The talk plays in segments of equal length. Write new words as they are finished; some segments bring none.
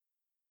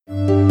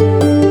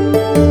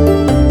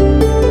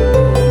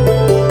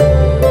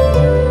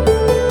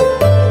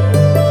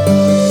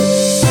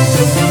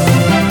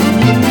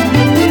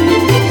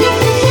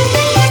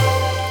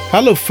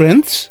Hello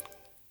friends,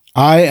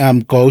 I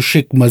am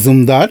Kaushik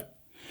Mazumdar,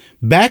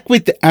 back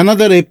with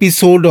another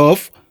episode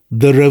of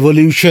The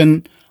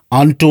Revolution,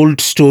 Untold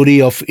Story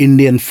of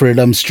Indian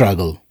Freedom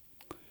Struggle.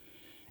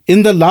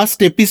 In the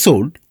last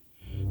episode,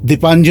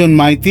 Dipanjan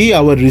Maiti,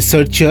 our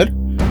researcher,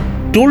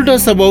 told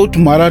us about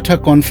Maratha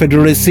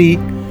Confederacy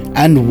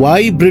and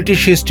why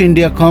British East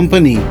India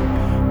Company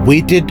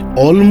waited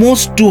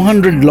almost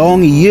 200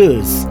 long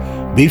years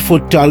before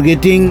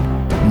targeting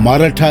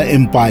Maratha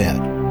Empire.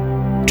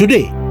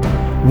 Today,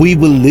 we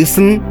will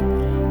listen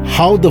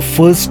how the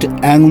first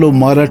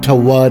Anglo-Maratha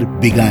War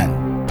began.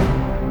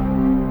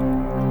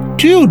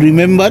 Do you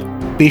remember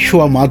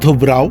Peshwa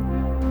Madhav Rao?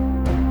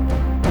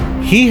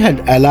 He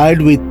had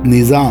allied with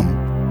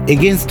Nizam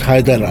against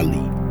Hyder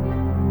Ali.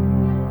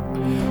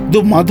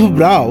 Though Madhav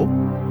Rao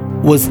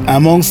was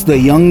amongst the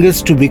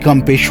youngest to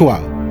become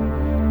Peshwa,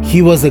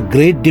 he was a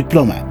great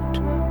diplomat.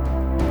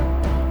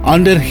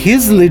 Under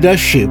his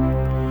leadership,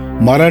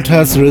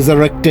 Marathas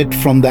resurrected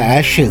from the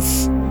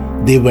ashes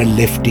they were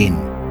left in,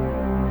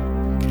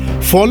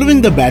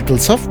 following the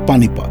battles of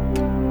Panipat.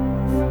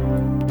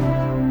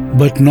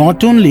 But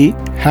not only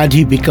had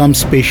he become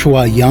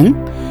Peshwa young,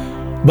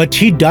 but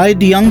he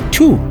died young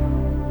too.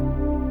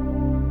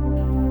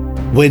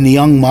 When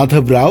young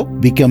Madhav Rao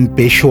became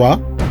Peshwa,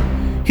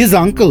 his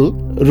uncle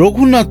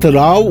Raghunath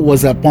Rao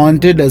was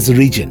appointed as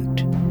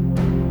regent.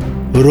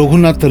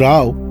 Raghunath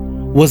Rao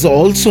was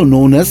also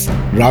known as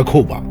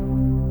Raghoba.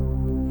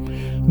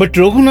 But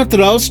Raghunath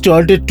Rao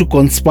started to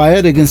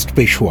conspire against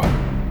Peshwa.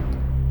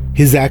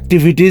 His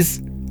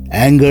activities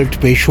angered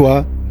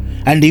Peshwa,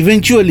 and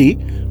eventually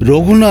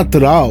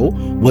Raghunath Rao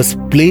was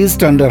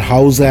placed under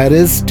house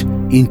arrest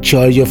in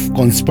charge of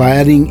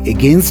conspiring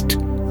against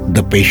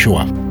the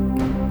Peshwa.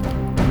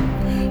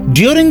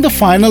 During the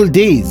final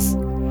days,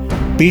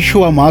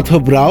 Peshwa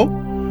Madhav Rao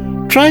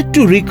tried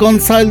to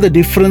reconcile the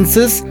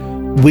differences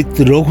with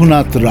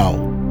Raghunath Rao.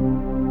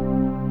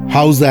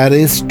 House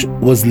arrest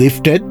was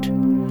lifted,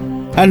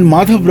 and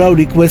Madhav Rao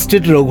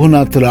requested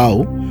Raghunath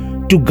Rao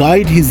to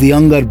guide his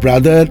younger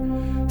brother,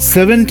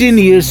 17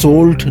 years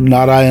old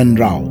Narayan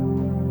Rao.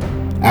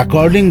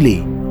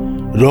 Accordingly,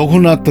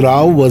 Raghunath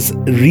Rao was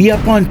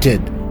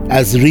reappointed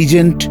as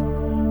regent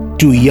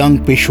to young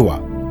Peshwa,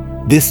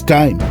 this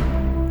time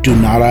to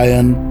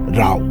Narayan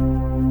Rao.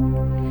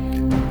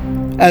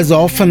 As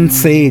often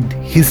said,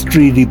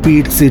 history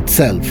repeats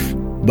itself,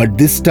 but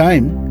this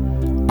time,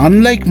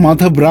 unlike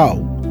Madhav Rao,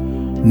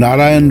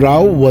 Narayan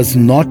Rao was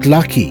not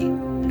lucky,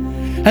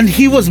 and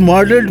he was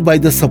murdered by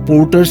the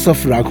supporters of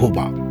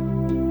Raghoba.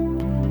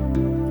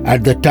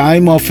 At the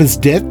time of his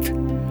death,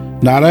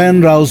 Narayan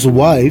Rao's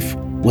wife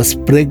was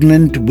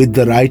pregnant with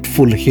the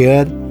rightful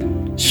heir,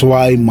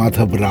 Swai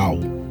Madhav Rao.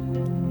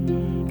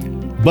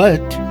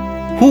 But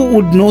who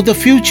would know the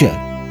future?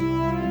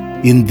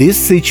 In this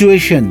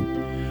situation,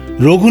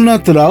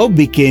 Raghunath Rao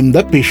became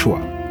the Peshwa.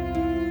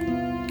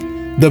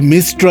 The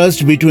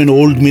mistrust between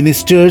old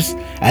ministers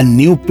and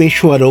new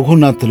Peshwa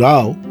Raghunath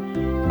Rao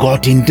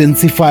got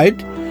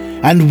intensified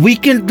and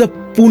weakened the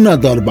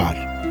Pune Darbar.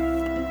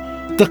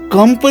 The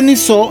company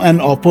saw an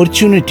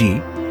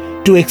opportunity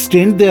to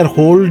extend their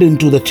hold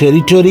into the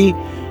territory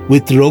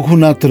with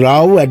Raghunath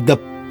Rao at the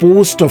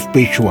post of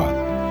Peshwa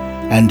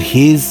and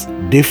his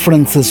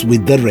differences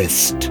with the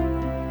rest.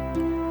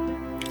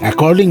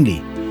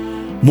 Accordingly,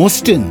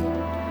 Mostin,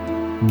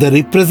 the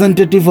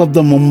representative of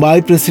the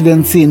Mumbai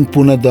Presidency in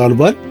Pune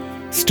Darbar,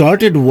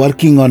 started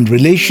working on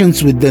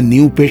relations with the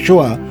new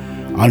Peshwa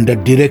under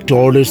direct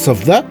orders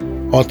of the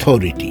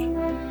authority.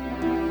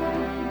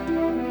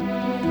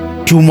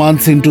 2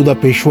 months into the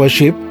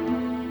Peshwaship,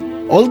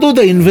 although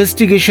the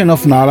investigation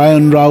of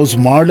Narayan Rao's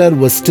murder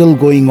was still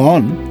going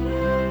on,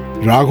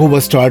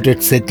 Raghova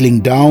started settling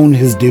down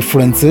his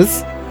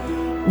differences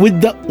with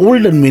the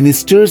older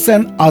ministers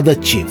and other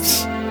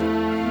chiefs.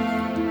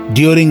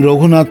 During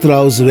Raghunath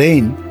Rao's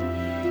reign,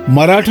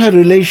 Maratha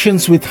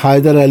relations with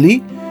Hyder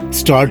Ali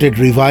started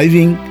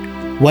reviving,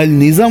 while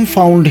Nizam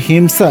found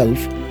himself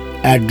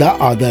at the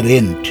other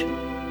end.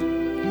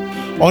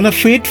 On a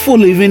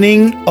fateful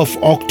evening of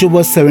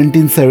October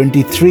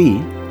 1773,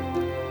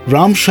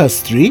 Ram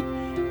Shastri,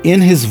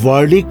 in his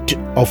verdict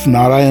of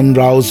Narayan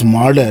Rao's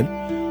murder,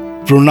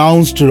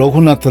 pronounced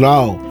Raghunath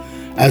Rao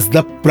as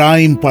the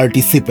prime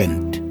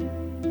participant.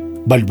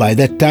 But by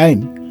that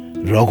time,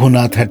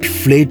 Raghunath had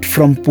fled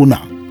from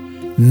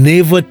Pune,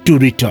 never to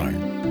return.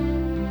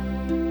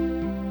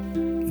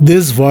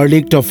 This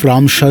verdict of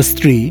Ram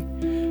Shastri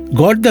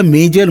got the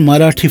major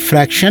Marathi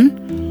fraction,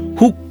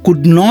 who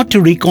could not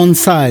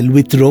reconcile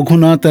with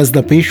Raghunath as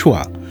the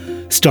Peshwa,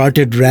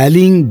 started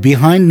rallying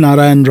behind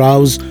Narayan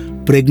Rao's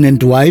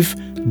pregnant wife,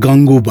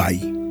 Gangubai.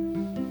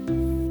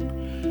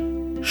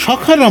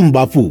 Shakharam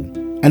Bapu,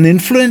 an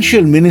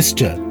influential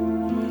minister,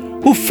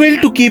 who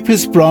failed to keep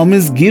his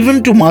promise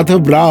given to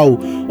Madhav Rao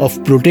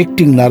of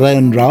protecting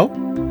Narayan Rao,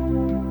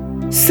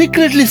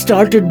 secretly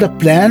started the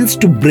plans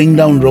to bring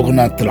down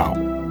Raghunath Rao.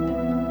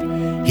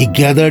 He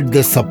gathered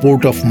the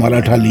support of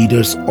Maratha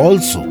leaders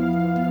also.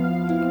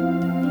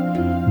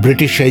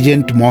 British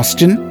agent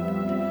Mostin,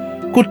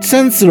 could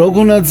sense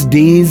Raghunath's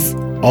days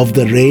of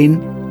the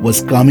reign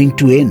was coming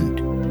to end.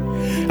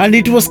 And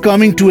it was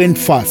coming to end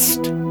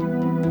fast.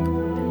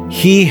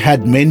 He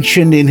had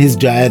mentioned in his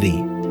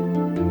diary,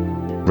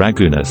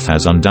 Raghunath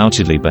has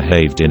undoubtedly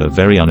behaved in a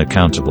very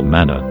unaccountable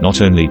manner,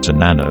 not only to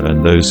Nana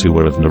and those who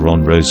were of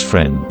Naran Ro's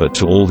friend, but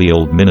to all the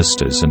old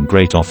ministers and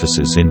great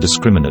officers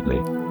indiscriminately.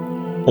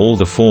 All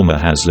the former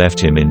has left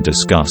him in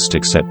disgust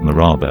except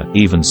Maraba,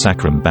 even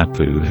Sakram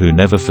Bapu, who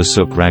never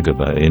forsook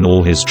Raghava in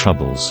all his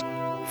troubles.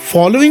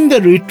 Following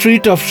the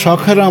retreat of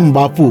Shakharam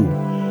Bapu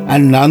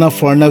and Nana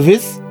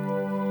Furnavis,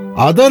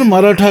 other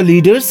Maratha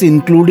leaders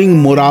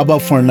including Moraba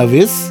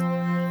Furnavis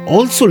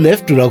also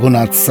left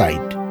Raghunath's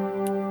side.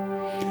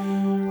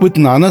 With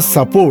Nana's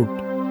support,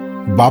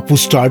 Bapu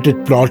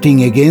started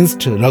plotting against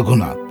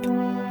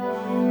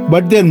Raghunath.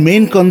 But their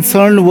main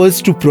concern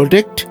was to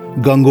protect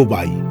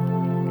Gangubai.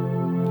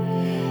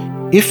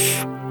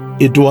 If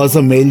it was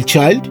a male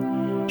child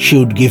she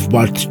would give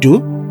birth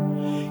to,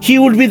 he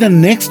would be the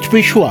next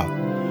Peshwa,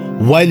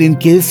 while in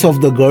case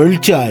of the girl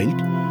child,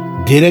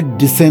 direct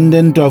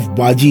descendant of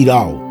Baji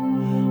Rao,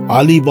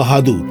 Ali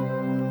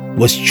Bahadur,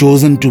 was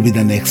chosen to be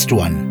the next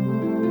one.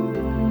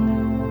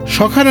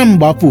 Shakharam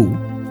Bapu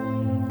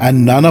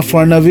and Nana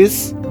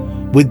Furnavis,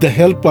 with the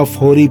help of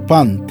Hori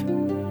Pant,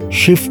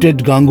 shifted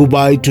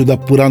Gangubai to the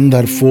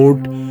Purandhar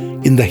fort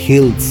in the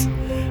hills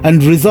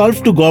and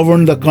resolved to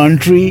govern the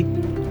country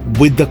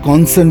with the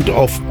consent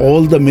of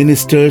all the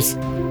ministers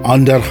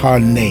under her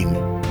name.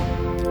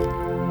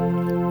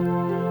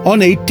 On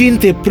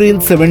 18th April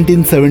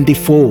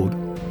 1774,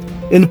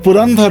 in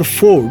Purandhar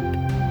fort,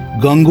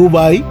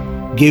 Gangubai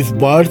gave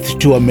birth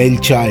to a male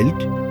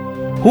child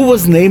who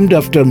was named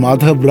after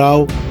Madhav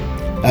Rao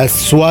as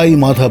Swai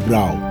Madhav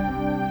Rao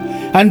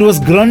and was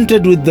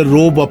granted with the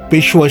robe of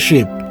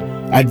Peshwaship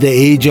at the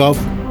age of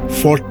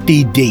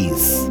 40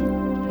 days.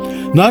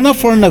 Nana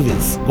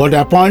Furnavis got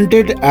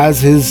appointed as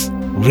his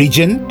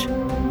regent.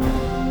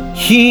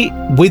 He,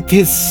 with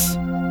his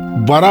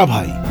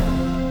Barabhai,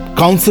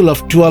 council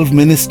of 12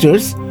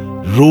 ministers,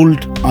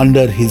 ruled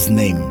under his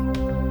name.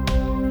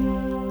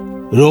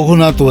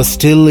 Raghunath was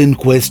still in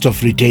quest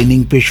of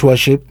retaining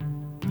Peshwaship.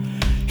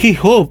 He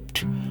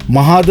hoped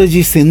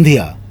Mahadaji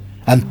Sindhia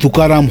and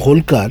Tukaram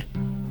Holkar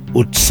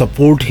would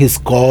support his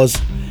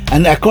cause,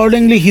 and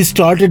accordingly he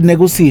started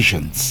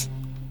negotiations.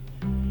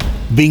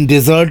 Being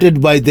deserted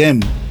by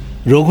them,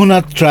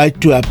 Raghunath tried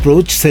to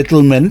approach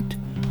settlement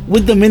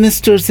with the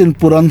ministers in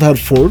Purandhar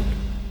fort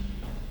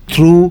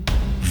through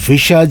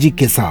Vishaji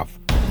Kesav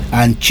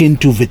and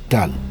Chintu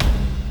Vittal.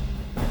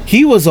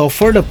 He was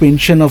offered a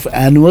pension of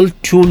annual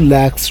 2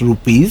 lakhs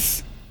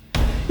rupees.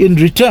 In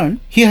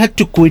return, he had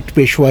to quit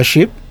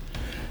Peshwaship,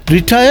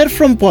 retire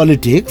from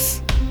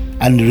politics,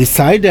 and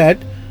reside at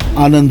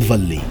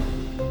Anandvalli.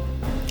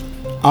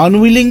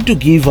 Unwilling to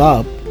give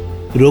up,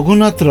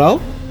 Raghunath Rao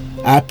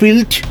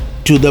appealed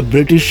to the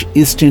British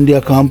East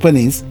India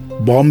Company's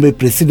Bombay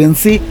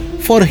Presidency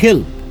for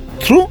help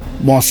through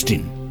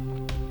Mostyn.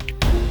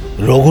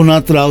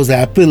 Raghunath Rao's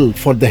appeal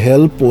for the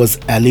help was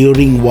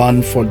alluring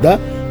one for the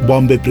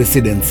Bombay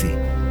Presidency.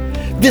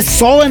 They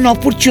saw an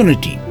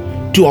opportunity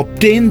to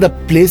obtain the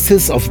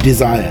places of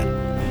desire,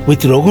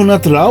 with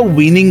Raghunath Rao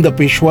winning the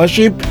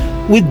Peshwaship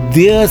with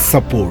their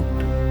support.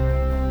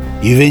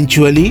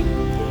 Eventually,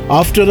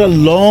 after a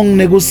long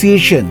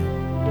negotiation,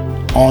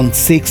 on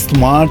 6th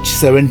March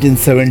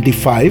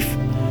 1775,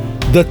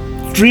 the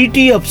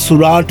Treaty of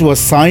Surat was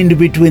signed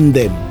between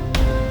them.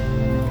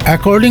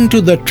 According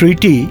to the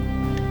treaty,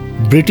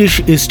 British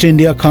East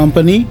India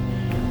Company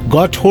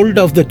got hold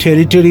of the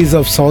territories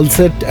of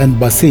Salsette and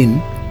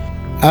Basin,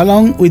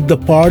 along with the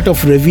part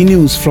of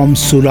revenues from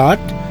Surat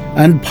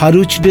and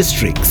Bharuch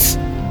districts,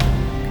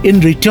 in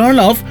return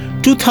of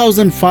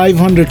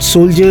 2,500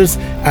 soldiers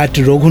at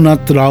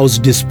Raghunath Rao's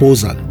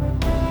disposal.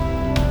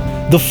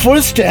 The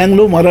first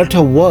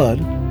Anglo-Maratha War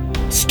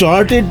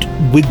started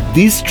with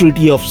this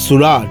Treaty of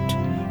Surat,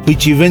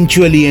 which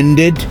eventually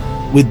ended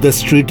with the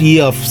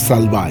Treaty of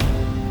Salbai.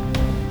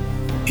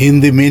 In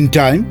the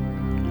meantime,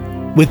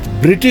 with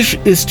British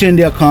East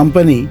India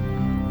Company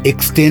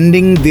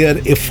extending their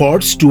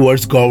efforts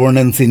towards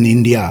governance in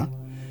India,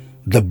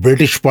 the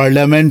British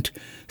Parliament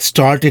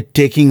started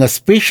taking a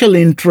special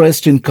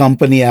interest in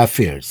company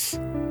affairs.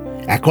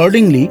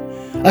 Accordingly,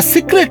 a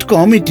secret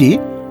committee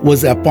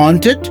was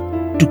appointed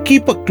to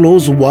keep a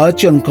close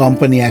watch on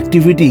company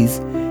activities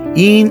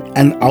in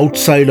and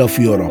outside of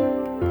Europe.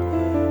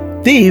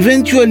 They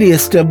eventually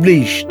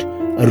established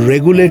a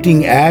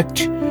regulating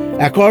act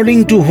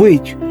according to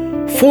which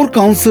 4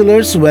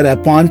 councillors were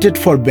appointed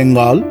for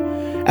Bengal,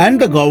 and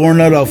the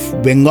governor of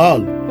Bengal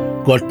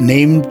got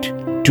named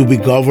to be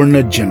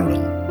Governor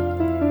General.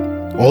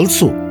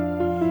 Also,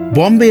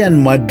 Bombay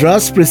and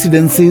Madras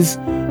presidencies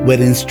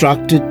were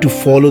instructed to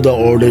follow the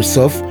orders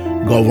of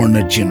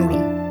Governor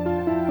General,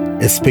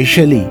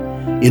 especially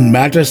in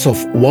matters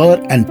of war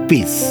and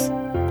peace.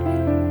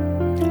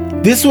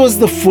 This was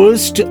the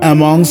first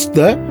amongst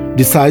the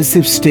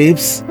decisive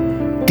steps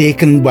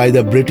taken by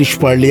the British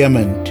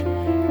Parliament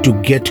to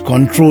get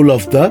control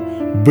of the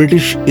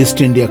British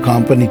East India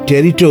Company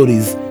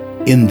territories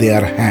in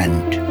their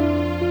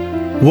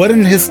hand.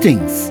 Warren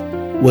Hastings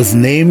was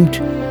named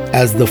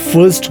as the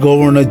first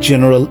Governor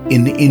General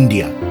in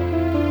India.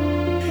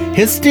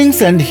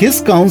 Hastings and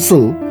his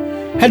council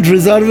had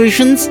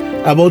reservations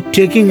about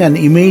taking an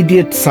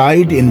immediate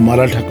side in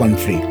Maratha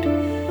conflict,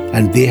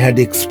 and they had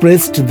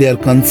expressed their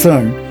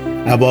concern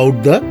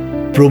about the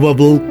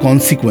probable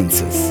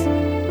consequences.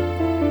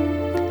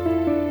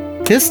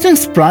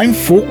 Hastings' prime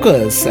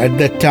focus at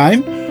that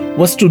time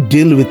was to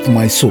deal with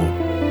Mysore.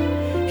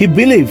 He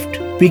believed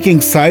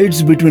picking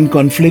sides between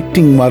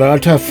conflicting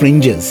Maratha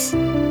fringes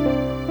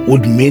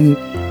would mean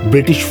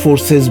British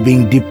forces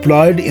being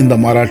deployed in the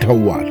Maratha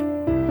War.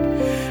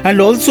 And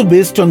also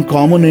based on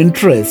common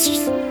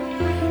interests,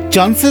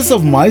 chances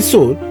of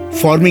Mysore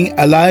forming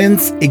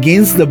alliance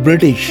against the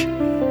British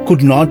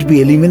could not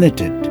be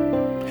eliminated.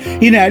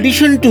 In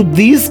addition to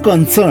these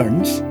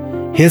concerns,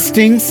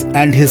 Hastings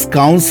and his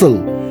council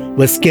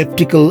were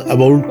skeptical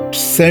about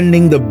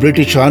sending the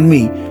British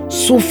army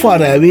so far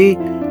away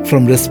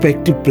from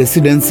respective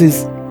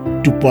presidencies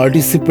to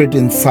participate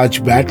in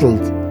such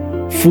battles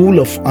full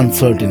of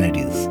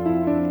uncertainties.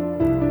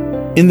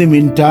 In the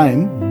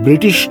meantime,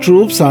 British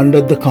troops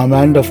under the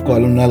command of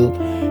Colonel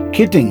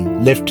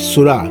Keating left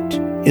Surat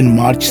in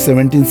March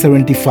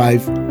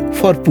 1775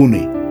 for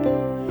Pune.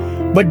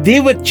 But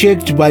they were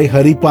checked by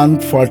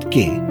Haripant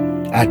Phadke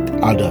at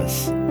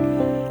Adas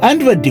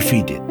and were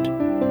defeated.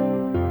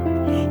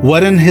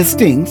 Warren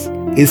Hastings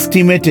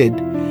estimated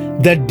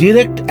that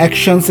direct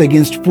actions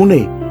against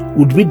Pune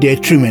would be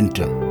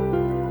detrimental.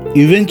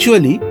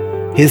 Eventually,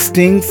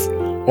 Hastings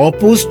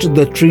opposed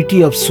the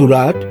Treaty of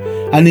Surat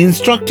and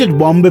instructed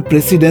Bombay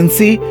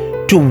Presidency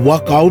to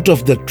walk out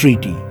of the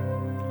treaty.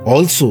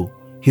 Also,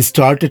 he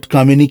started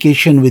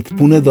communication with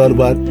Pune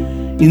Darbar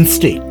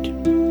instead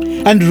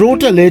and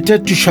wrote a letter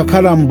to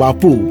Shakharam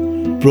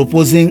Bapu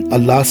proposing a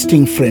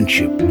lasting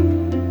friendship.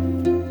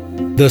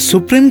 The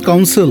Supreme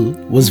Council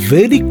was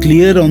very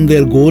clear on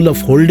their goal of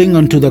holding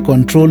onto the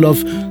control of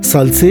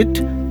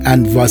Salsette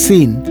and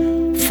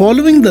Vasin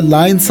following the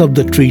lines of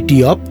the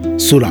Treaty of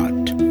Surat.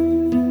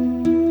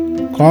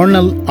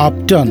 Colonel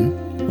Upton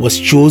was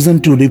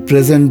chosen to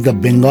represent the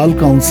Bengal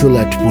Council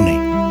at Pune.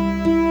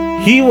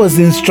 He was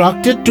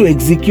instructed to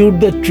execute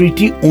the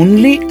treaty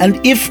only and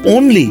if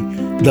only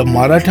the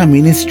Maratha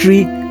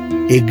ministry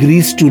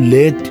agrees to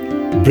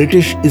let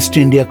British East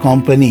India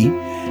Company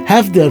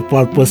have their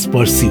purpose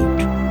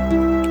pursued.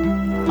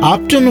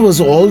 Upton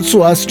was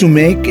also asked to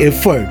make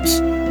efforts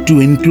to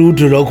include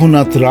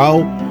Raghunath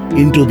Rao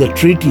into the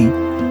treaty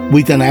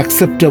with an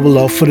acceptable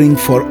offering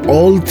for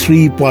all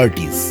three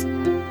parties.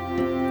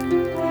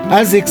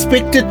 As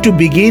expected to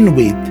begin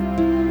with,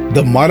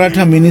 the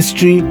Maratha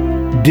ministry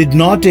did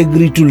not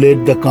agree to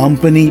let the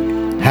company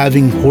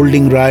having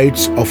holding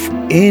rights of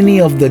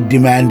any of the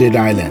demanded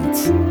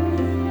islands.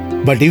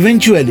 But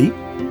eventually,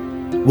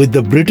 with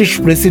the British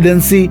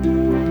Presidency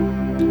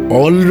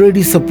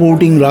already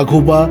supporting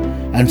Raghuba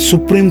and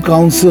Supreme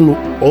Council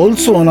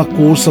also on a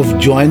course of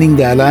joining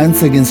the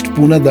alliance against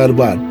Pune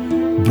Darbar,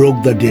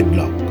 broke the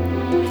deadlock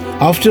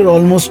after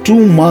almost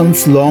 2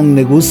 months long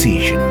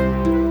negotiation.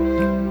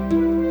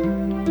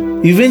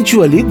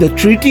 Eventually, the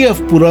Treaty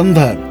of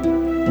Purandhar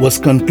was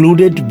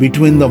concluded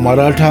between the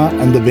Maratha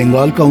and the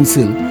Bengal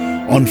Council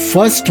on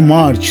 1st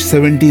March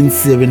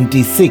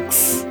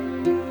 1776.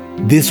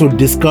 This would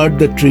discard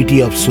the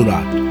Treaty of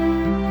Surat.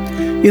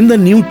 In the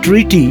new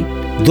treaty,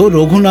 though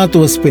Raghunath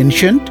was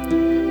pensioned,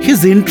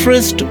 his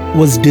interest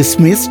was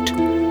dismissed,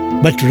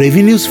 but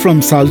revenues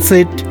from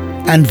Salsette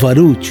and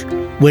Bharuch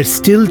were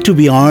still to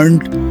be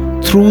earned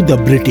through the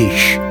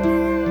British.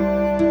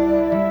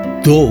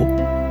 Though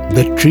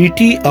the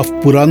Treaty of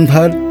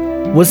Purandhar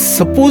was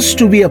supposed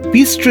to be a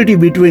peace treaty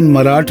between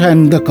Maratha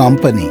and the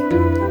company,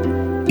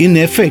 in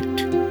effect,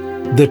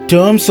 the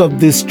terms of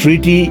this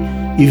treaty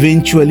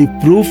eventually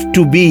proved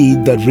to be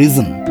the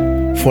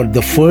reason for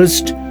the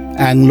First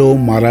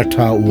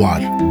Anglo-Maratha War.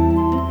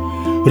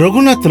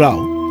 Raghunath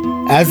Rao,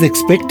 as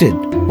expected,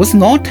 was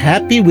not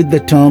happy with the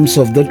terms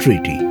of the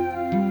treaty.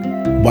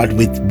 But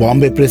with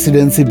Bombay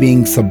Presidency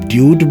being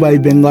subdued by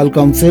Bengal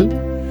Council,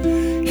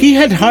 he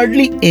had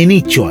hardly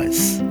any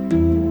choice.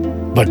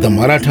 But the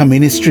Maratha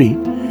ministry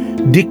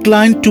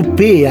declined to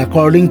pay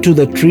according to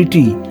the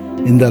treaty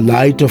in the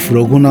light of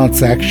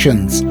Raghunath's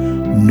actions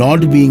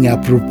not being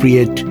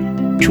appropriate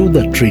to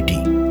the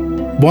treaty.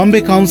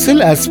 Bombay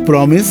Council, as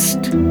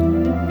promised,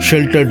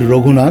 sheltered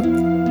Raghunath,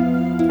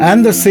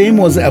 and the same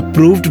was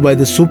approved by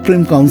the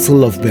Supreme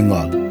Council of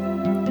Bengal.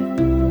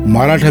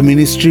 Maratha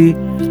ministry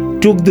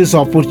took this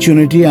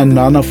opportunity and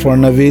Nana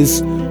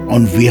Fadnavis,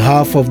 on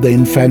behalf of the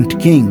infant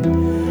king,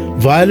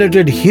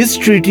 violated his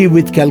treaty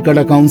with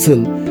Calcutta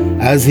Council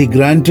as he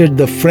granted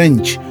the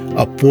French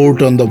a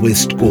port on the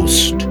west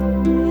coast.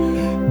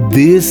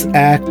 This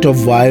act of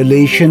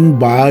violation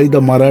by the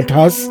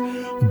Marathas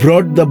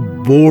brought the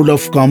Board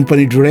of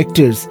Company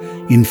Directors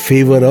in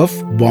favor of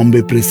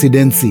Bombay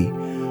Presidency,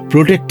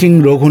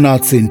 protecting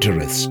Raghunath's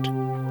interest.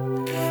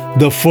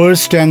 The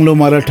First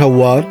Anglo-Maratha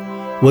War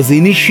was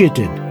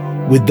initiated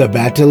with the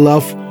Battle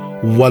of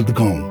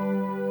Wadgaon.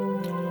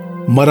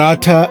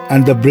 Maratha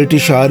and the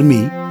British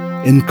army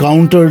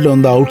encountered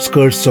on the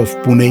outskirts of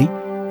Pune.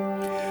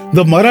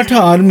 The Maratha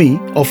army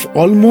of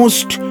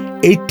almost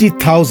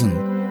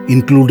 80,000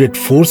 included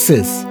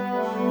forces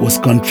was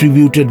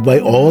contributed by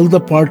all the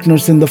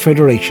partners in the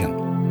federation.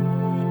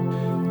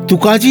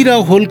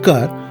 Tukajirao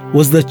Holkar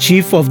was the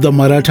chief of the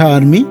Maratha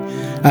army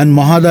and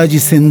Mahadaji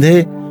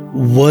Shinde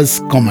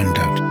was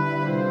commander.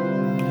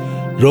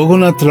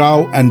 Raghunath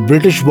Rao and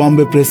British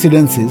Bombay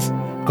Presidencies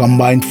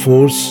combined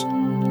force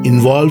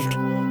involved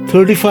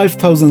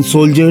 35,000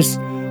 soldiers,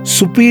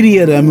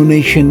 superior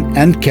ammunition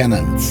and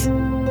cannons.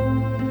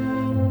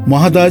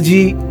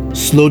 Mahadaji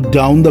slowed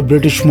down the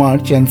British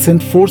march and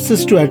sent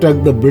forces to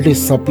attack the British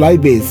supply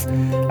base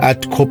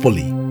at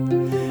Khopoli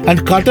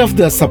and cut off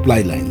their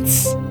supply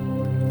lines.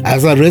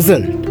 As a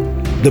result,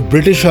 the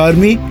British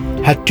army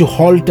had to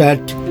halt at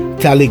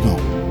Talegaon,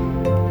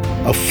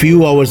 a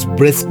few hours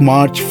brisk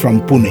march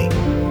from Pune,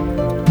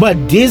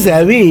 but days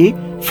away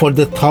for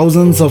the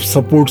thousands of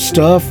support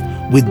staff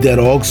with their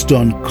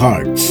ox-drawn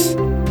carts.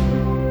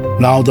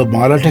 Now the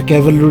Maratha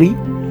cavalry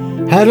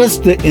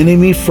harassed the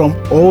enemy from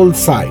all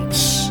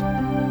sides.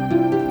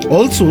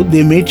 Also,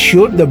 they made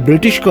sure the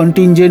British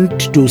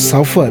contingent to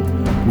suffer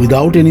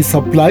without any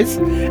supplies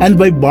and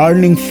by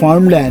burning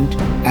farmland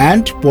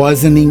and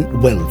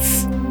poisoning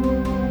wells.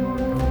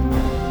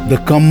 The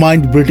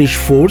combined British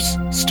force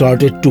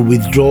started to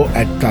withdraw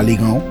at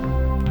Talegaon.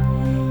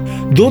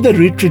 Though the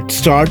retreat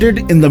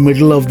started in the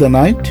middle of the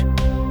night,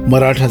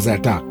 Marathas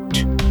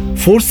attacked,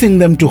 forcing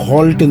them to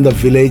halt in the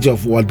village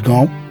of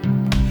Wadgaon.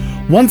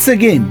 Once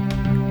again,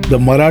 the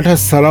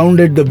Marathas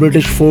surrounded the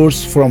British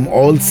force from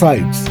all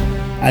sides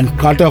and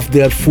cut off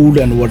their food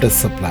and water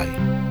supply.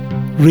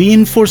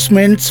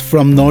 Reinforcements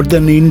from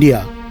northern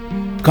India,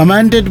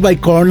 commanded by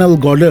Colonel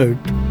Goddard,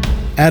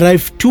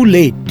 arrived too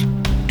late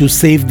to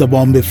save the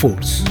Bombay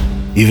force.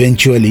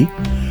 Eventually,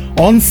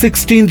 on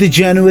 16th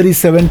January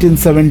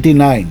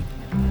 1779,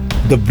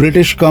 the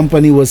British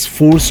Company was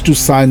forced to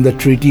sign the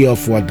Treaty of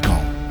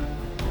Wadgaon.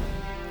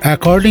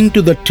 According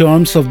to the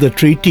terms of the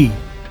treaty,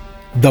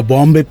 the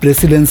Bombay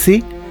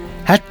Presidency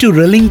had to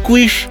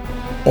relinquish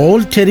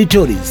all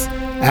territories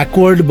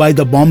acquired by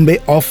the Bombay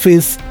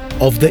office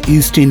of the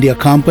East India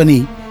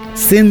Company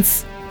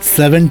since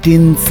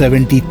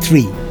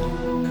 1773.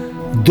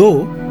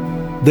 Though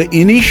the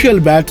initial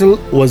battle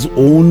was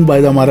won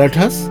by the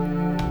Marathas,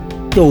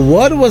 the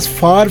war was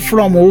far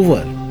from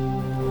over.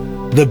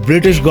 The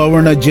British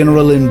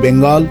Governor-General in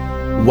Bengal,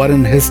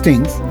 Warren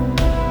Hastings,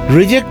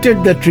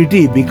 rejected the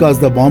treaty because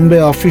the Bombay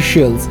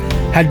officials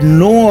had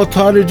no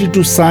authority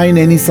to sign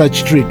any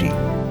such treaty.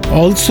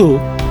 Also,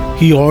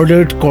 he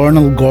ordered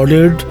Colonel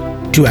Goddard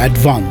to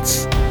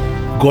advance.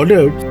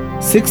 Goddard,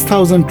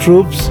 6,000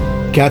 troops,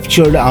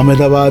 captured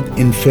Ahmedabad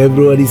in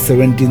February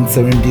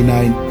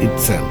 1779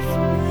 itself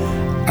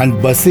and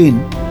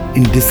Bassein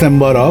in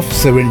December of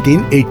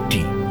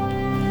 1780.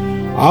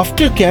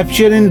 After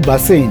capturing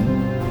Bassein,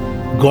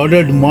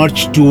 Goddard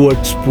marched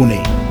towards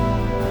Pune,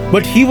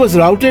 but he was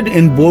routed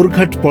in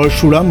Borghat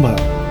Parshurambha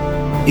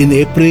in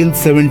April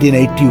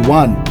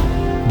 1781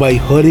 by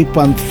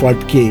Haripant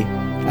Fatke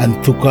and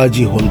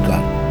Tukaji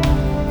Holkar.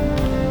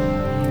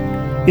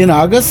 In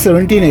August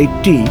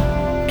 1780,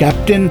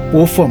 Captain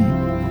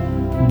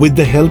Popham, with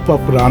the help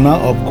of Rana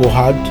of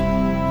Gohad,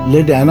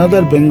 led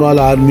another Bengal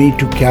army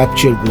to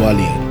capture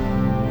Gwalior.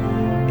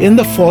 In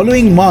the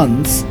following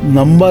months,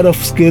 number of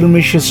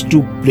skirmishes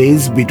took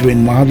place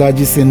between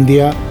Mahadaji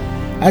Shinde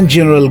and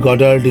General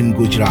Goddard in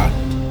Gujarat,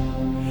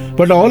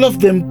 but all of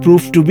them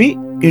proved to be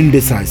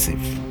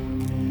indecisive.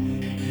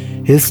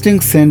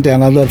 Hastings sent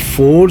another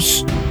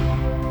force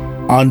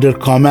under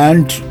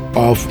command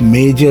of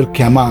Major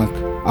Kamak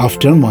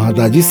after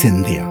Mahadaji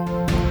Shinde.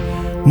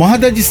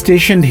 Mahadaji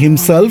stationed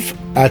himself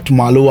at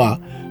Malwa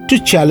to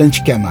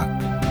challenge Kamak.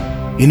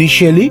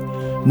 Initially,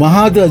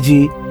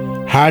 Mahadaji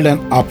had an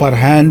upper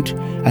hand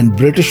and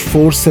British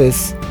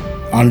forces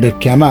under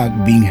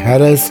Kamak, being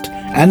harassed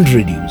and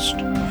reduced,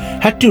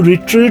 had to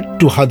retreat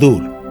to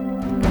Hadur.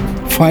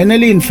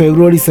 Finally, in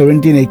February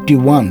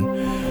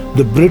 1781,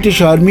 the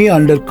British army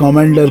under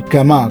Commander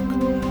Kamak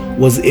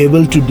was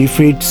able to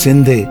defeat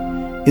Shinde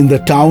in the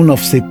town of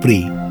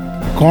Sipri.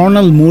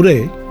 Colonel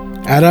Murray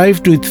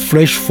arrived with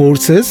fresh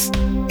forces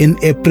in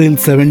April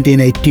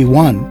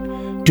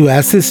 1781 to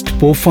assist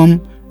Popham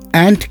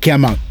and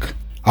Kamak.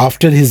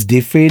 After his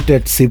defeat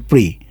at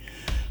Sipri,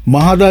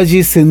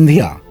 Mahadaji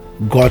Shinde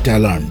got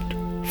alarmed.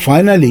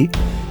 Finally,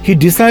 he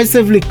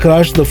decisively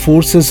crushed the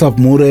forces of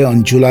Murray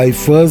on July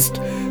 1st,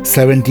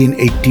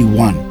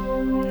 1781.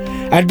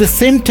 At the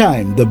same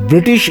time, the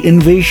British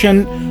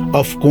invasion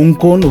of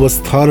Konkan was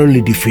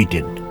thoroughly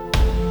defeated.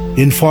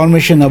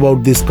 Information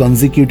about these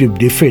consecutive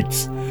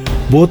defeats,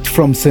 both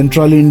from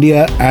central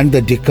India and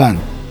the Deccan,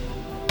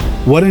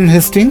 Warren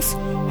Hastings,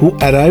 who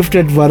arrived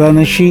at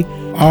Varanasi,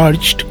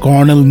 urged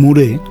Colonel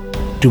Murray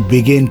to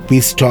begin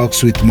peace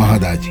talks with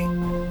Mahadaji.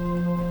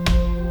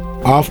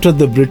 After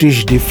the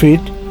British defeat,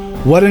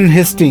 Warren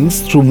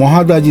Hastings, through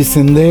Mahadaji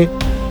Shinde,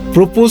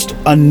 proposed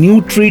a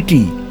new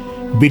treaty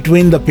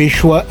between the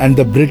Peshwa and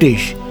the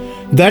British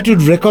that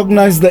would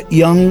recognize the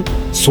young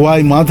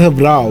Swai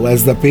Madhav Rao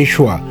as the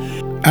Peshwa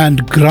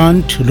and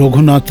grant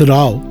Raghunath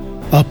Rao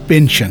a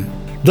pension.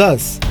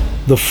 Thus,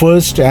 the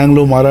First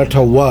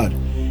Anglo-Maratha War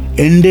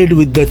ended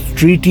with the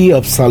Treaty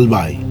of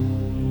Salbai.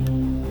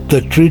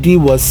 The treaty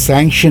was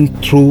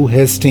sanctioned through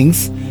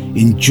Hastings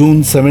in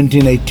June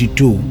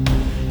 1782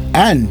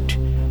 and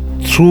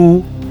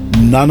through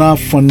Nana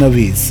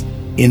Fadnavis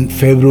in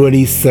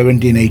February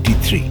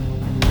 1783.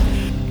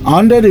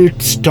 Under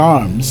its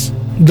terms,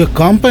 the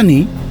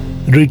company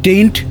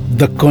retained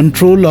the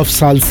control of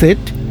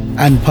Salsette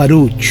and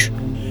Bharuch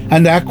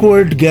and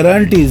acquired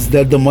guarantees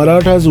that the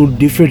Marathas would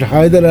defeat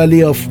Hyder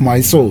Ali of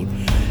Mysore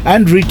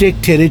and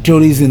retake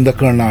territories in the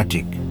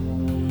Carnatic.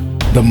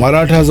 The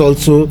Marathas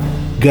also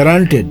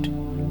guaranteed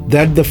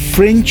that the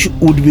French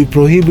would be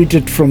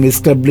prohibited from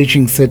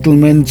establishing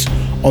settlements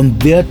on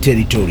their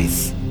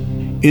territories.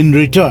 In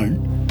return,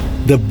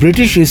 the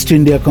British East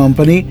India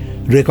Company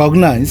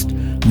recognized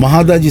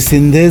Mahadaji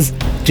Sindhe's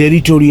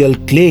territorial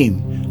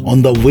claim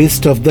on the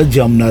west of the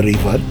Jamna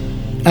River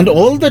and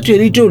all the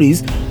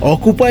territories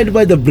occupied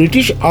by the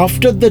British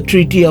after the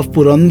Treaty of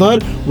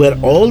Purandhar were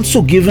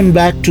also given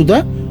back to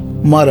the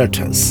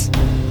Marathas.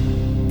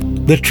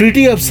 The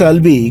Treaty of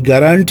Salbai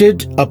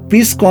guaranteed a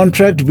peace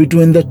contract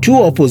between the two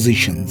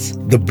oppositions,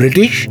 the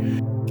British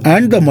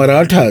and the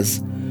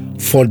Marathas,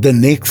 for the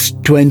next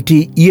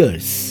 20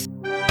 years.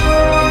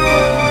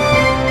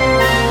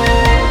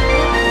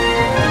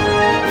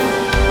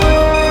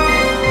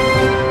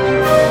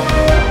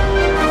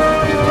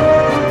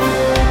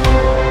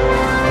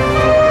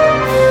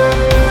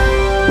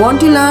 Want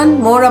to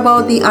learn more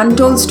about the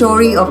untold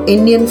story of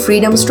Indian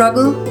freedom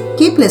struggle?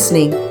 Keep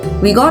listening.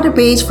 We got a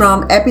page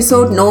from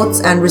episode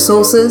notes and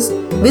resources.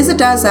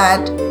 Visit us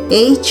at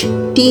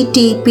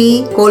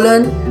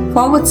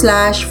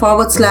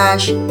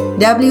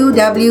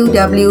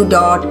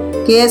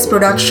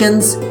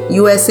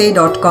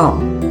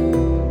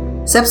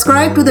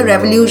Subscribe to the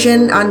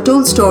Revolution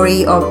Untold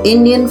Story of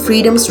Indian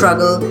Freedom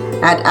Struggle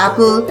at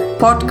Apple,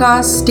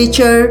 Podcasts,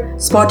 Stitcher,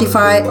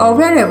 Spotify, or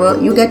wherever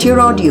you get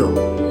your audio.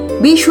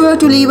 Be sure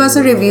to leave us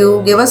a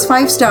review, give us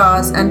 5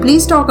 stars, and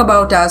please talk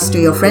about us to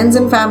your friends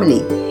and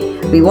family.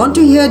 We want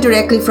to hear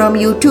directly from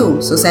you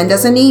too, so send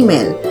us an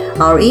email.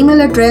 Our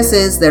email address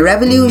is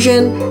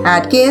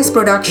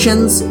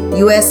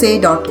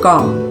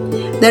therevolution@ksproductionsusa.com.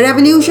 The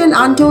Revolution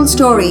Untold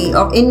Story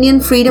of Indian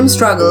Freedom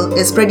Struggle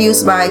is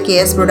produced by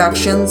KS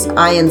Productions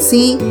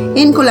Inc.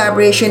 in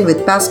collaboration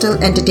with Pastel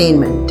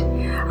Entertainment.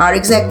 Our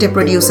executive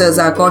producers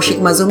are Kaushik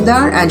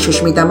Mazumdar and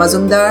Susmita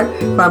Mazumdar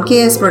from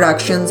KS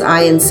Productions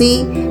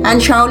Inc.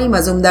 and Shanoli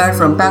Majumdar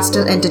from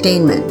Pastel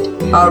Entertainment.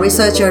 Our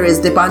researcher is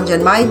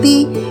Dipanjan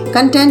Maiti.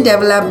 Content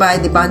developed by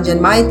Dipanjan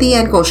Maiti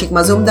and Kaushik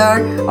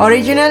Mazumdar.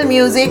 Original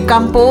music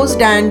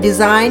composed and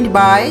designed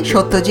by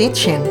Shotyajit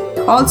Singh.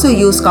 Also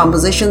used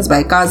compositions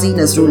by Qazi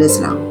Nazrul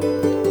Islam.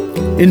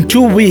 In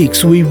 2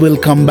 weeks, we will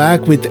come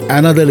back with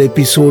another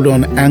episode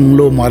on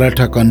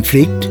Anglo-Maratha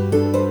conflict.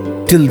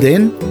 Till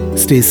then,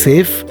 stay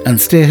safe and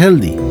stay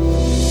healthy.